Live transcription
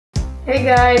Hey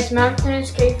guys,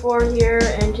 Mountainous K4 here,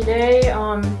 and today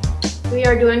we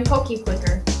are doing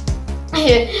PokeClicker.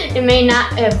 It may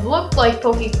not have looked like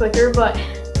PokeClicker, but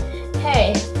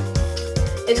hey,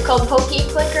 it's called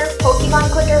PokeClicker,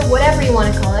 PokemonClicker, whatever you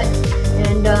want to call it.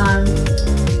 And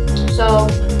so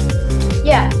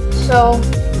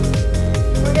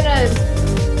we're gonna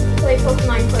play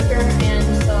PokemonClicker,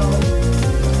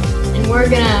 and we're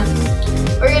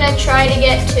gonna try to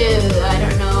get to, I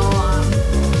don't know,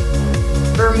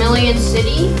 Vermilion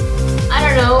City. I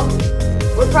don't know.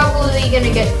 We're probably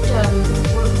gonna get.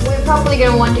 We're probably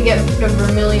gonna want to get to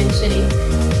Vermilion City.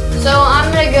 So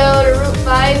I'm gonna go to Route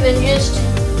 5 and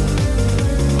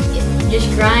just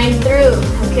grind through.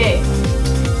 Okay.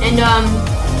 And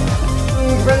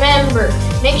remember,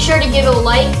 make sure to give a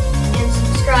like and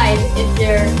subscribe if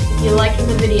you're liking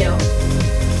the video.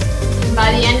 And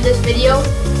by the end of this video,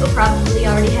 you'll probably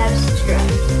already have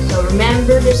subscribed. So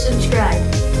remember to subscribe.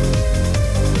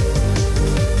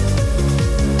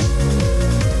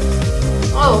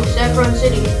 Oh, Saffron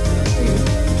City.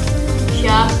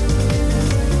 Shop.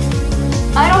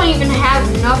 I don't even have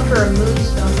enough for a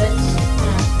moonstone.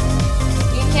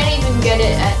 You can't even get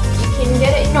it at. You can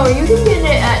get it. No, you can get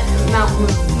it at Mount Moon.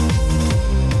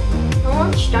 How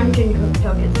much dungeon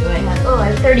tokens do I have? Oh, I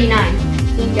have 39. I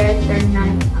think I have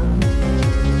 39.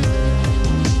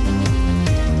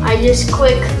 I just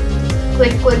click a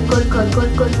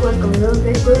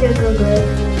little bit.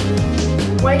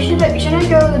 Why should I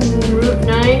go to Route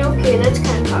 9? Okay, that's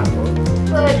kind of powerful.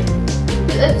 But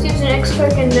let's use an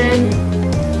X-Click and then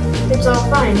it's all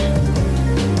fine.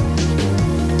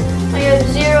 I have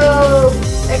 0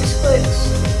 X-Clicks.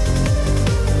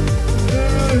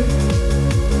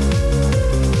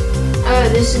 Oh,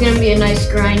 this is gonna be a nice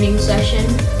grinding session.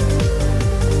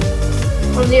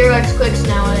 Well, 0 X-Clicks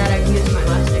now that I've used my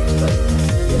last X-Click.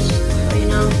 Just so you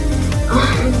know.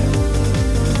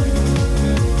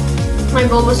 My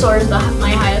Bulbasaur is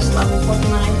my highest level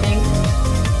Pokemon, I think.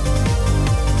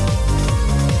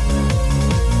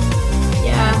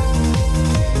 Yeah.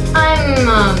 I'm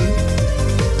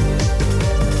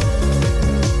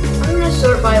gonna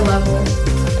sort by level.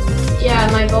 Yeah,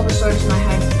 my Bulbasaur is my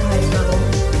highest level.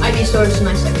 Ivysaur is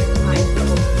my second highest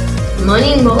level.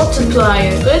 Money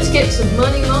multiplier. Let's get some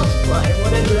money multiplier,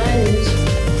 whatever that is.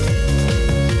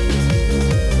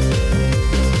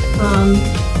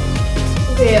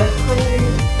 Okay,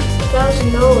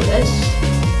 100,000 gold, that's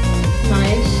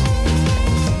nice.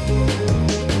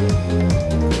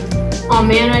 Oh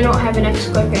man, I don't have an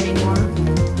X-Click anymore.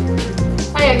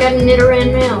 Hey, I got an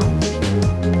Nidoran mail.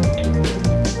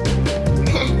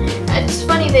 It's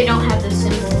funny they don't have the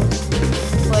symbols.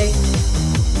 Like,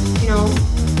 you know,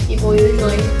 people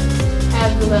usually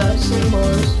have the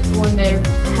symbols when they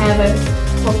have a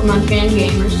Pokemon fan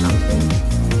game or something.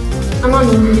 I'm on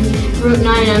Route 9,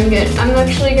 I'm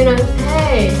actually gonna,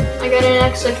 hey, I got an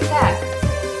X-Click attack.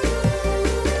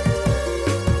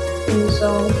 And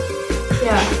so,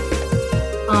 yeah.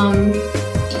 I'm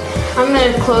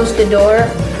gonna close the door.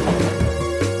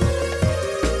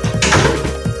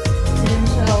 And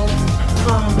so,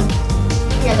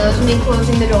 yeah, that was me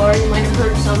closing the door. You might have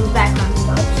heard some background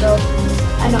stuff, so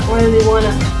I don't really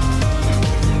wanna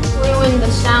ruin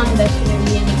the sound that's gonna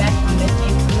be in the background, I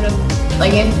think.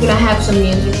 I'm gonna have some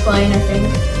music playing, I think.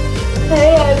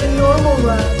 Hey, I have a normal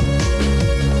run.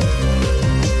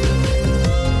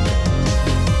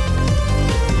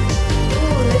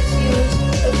 Ooh, let's use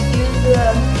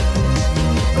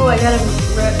oh, I gotta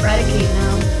eradicate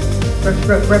now.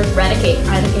 Eradicate.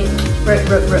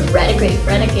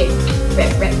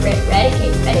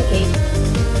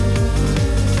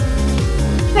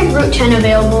 I have Route 10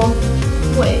 available.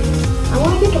 Wait, I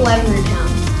wanna get to Lavender Town.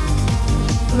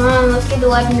 Come on, let's get to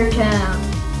Lavender Town.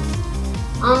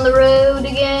 On the road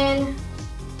again.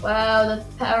 Wow, the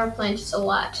power plant is a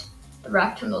lot. The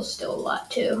rock tunnel is still a lot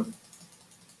too.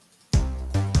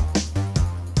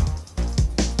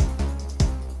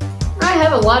 I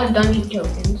have a lot of dungeon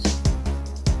tokens.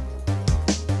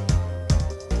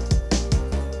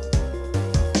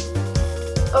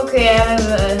 Okay, I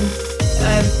have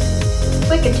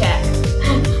quick attack.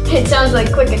 It sounds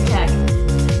like quick attack.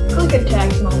 Quick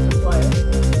attack multiplier.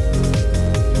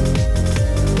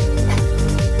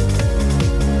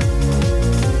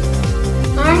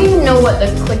 I don't even know what the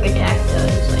quick attack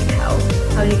does, like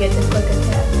how you get the quick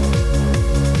attack.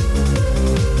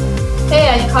 Hey,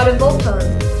 I caught a Voltorb.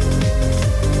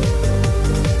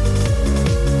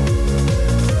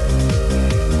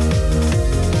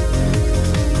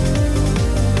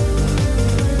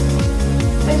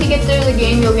 As you get through the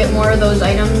game, you'll get more of those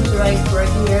items right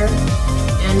here,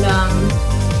 and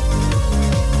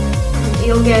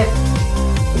you'll get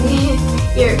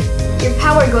your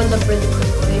power goes up really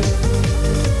quickly.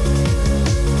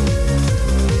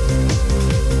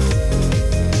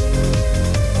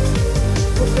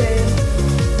 Okay.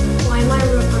 Why am I on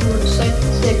Route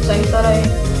 6? I thought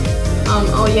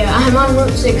oh yeah, I'm on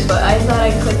Route 6, but I thought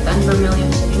I clicked on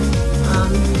Vermilion City.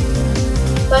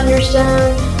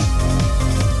 Thunderstone.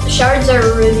 The shards are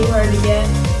really hard to get.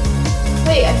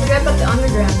 Wait, I forgot about the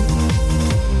underground.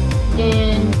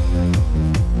 And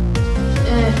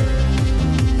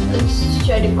let's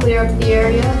try to clear up the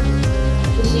area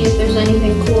to see if there's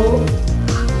anything cool.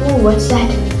 Ooh, what's that?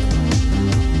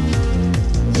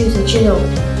 Let's use a chisel.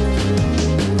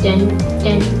 Dun,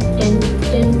 dun, dun,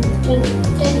 dun, dun,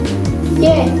 dun.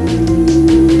 Yeah.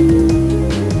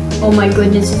 Oh my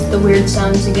goodness, it's the weird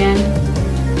sounds again.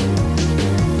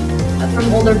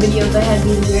 From older videos, I had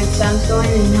these weird sounds going,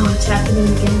 and now it's happening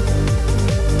again.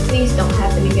 Please don't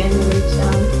happen again, the weird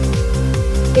sound.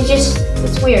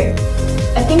 It's weird.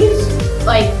 I think it's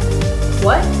like,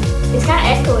 what? It's kind of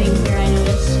echoing here, I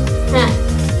noticed. Huh.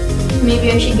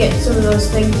 Maybe I should get some of those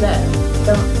things that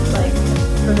don't, like,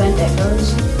 prevent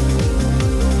echoes.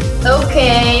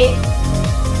 Okay.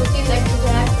 Let's use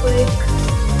X-Attack quick.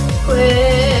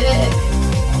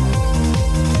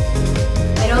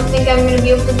 I don't think I'm gonna be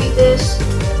able to beat this.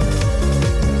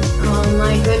 Oh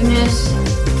my goodness.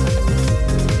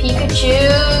 Pikachu!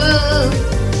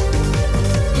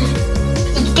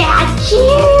 Pikachu!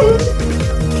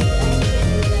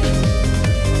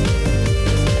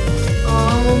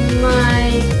 Oh my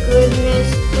goodness,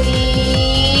 please!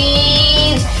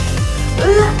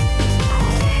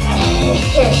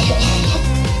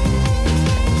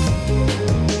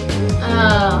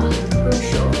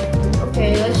 Crucial.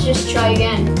 Okay, let's just try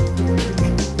again.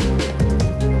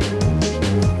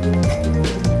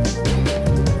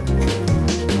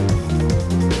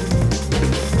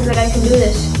 But I can do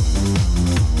this.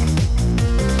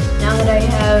 Now that I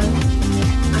have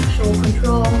actual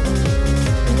control, I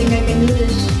think I can do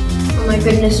this. Oh my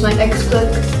goodness, my X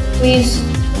click. Please,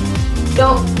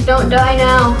 don't die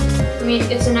now. I mean,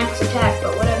 it's an X attack,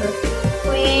 but whatever.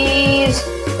 Please,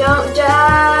 don't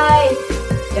die.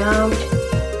 Don't.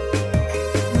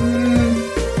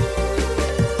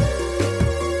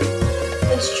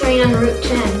 Let's train on Route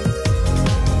 10.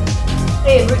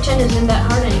 Hey, Route 10 isn't that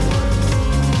hard anymore.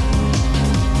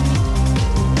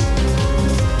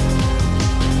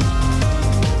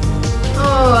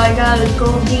 Oh, I got a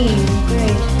gold beam.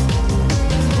 Great.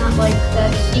 Not like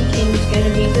that Seeking's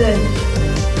gonna be good.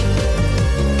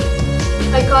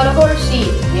 I caught a horsey.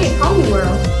 Hey,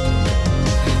 Poliwhirl.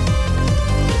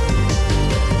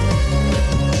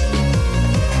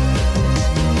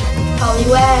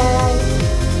 Poliwag.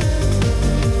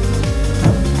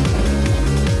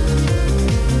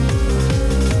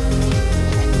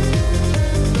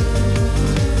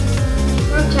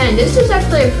 Route 10. This is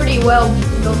actually a pretty well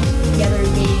built together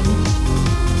game.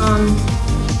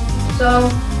 So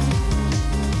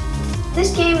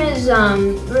this game is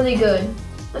really good.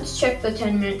 Let's check the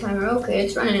 10-minute timer. Okay,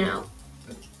 it's running out.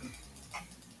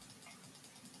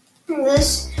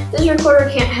 This recorder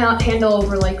can't handle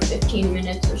over like 15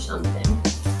 minutes or something.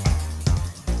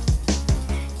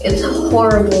 It's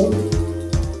horrible.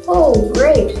 Oh,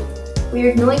 great.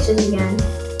 Weird noises again.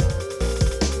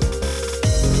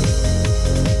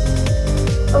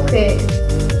 Okay.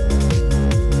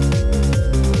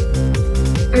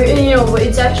 You know,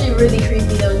 it's actually really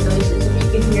creepy, those noises. If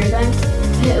you can hear them,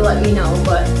 let me know,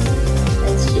 but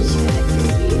that's just kind of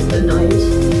creepy, the noise.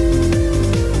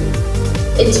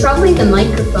 It's probably the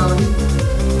microphone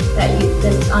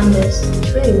that's on this.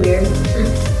 It's really weird.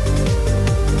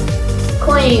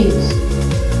 Coins.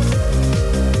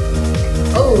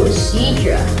 Oh,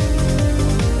 Seadra.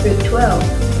 Route 12.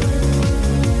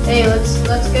 Hey, let's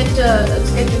get to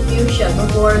Fuchsia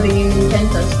before the game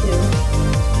intends us to.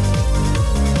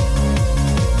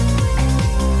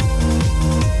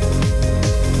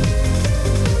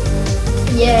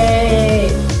 Yay!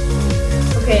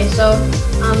 Okay, so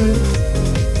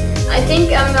I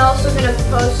think I'm also gonna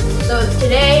post. So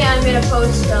today I'm gonna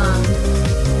post.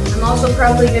 I'm also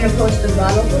probably gonna post a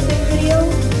bottle flipping video.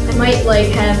 I might like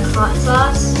have hot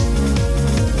sauce.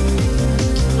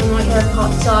 I might have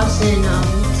hot sauce and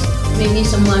maybe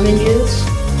some lemon juice.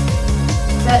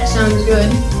 That sounds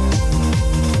good.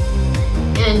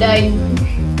 And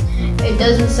it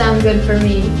doesn't sound good for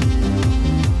me.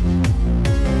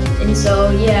 And so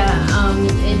yeah,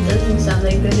 it doesn't sound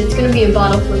that good. It's gonna be a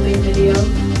bottle flipping video.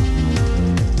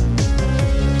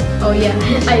 Oh yeah,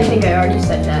 I think I already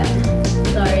said that.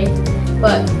 Sorry.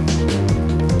 But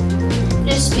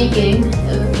just speaking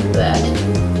of that,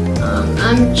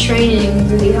 I'm training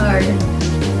really hard.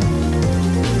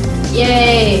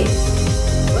 Yay!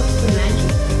 What's the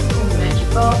magic? Oh, magic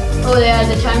ball. Oh yeah,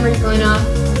 the timer's going off.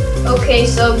 Okay,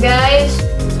 so guys,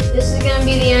 this is gonna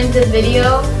be the end of the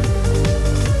video.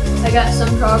 I got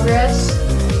some progress.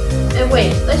 And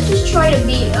wait, let's just try to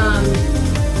beat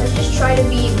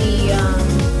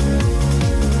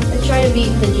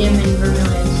the gym in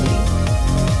Vermilion City.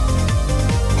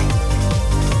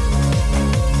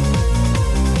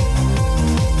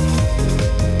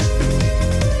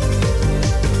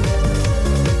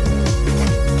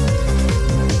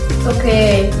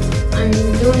 Okay, I'm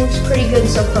doing pretty good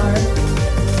so far.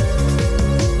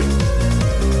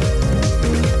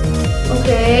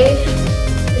 Okay,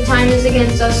 the time is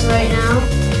against us right now,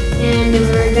 and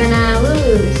we're gonna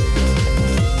lose.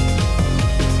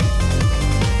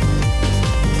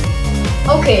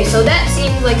 Okay, so that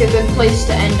seemed like a good place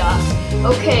to end off.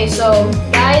 Okay, so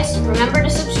guys, remember to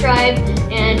subscribe,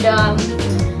 and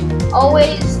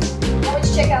always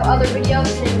check out other videos,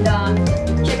 and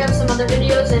check out some other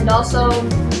videos, and also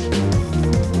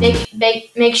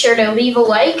make sure to leave a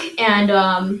like, and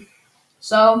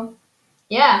so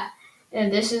yeah,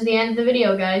 and this is the end of the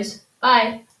video, guys.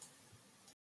 Bye.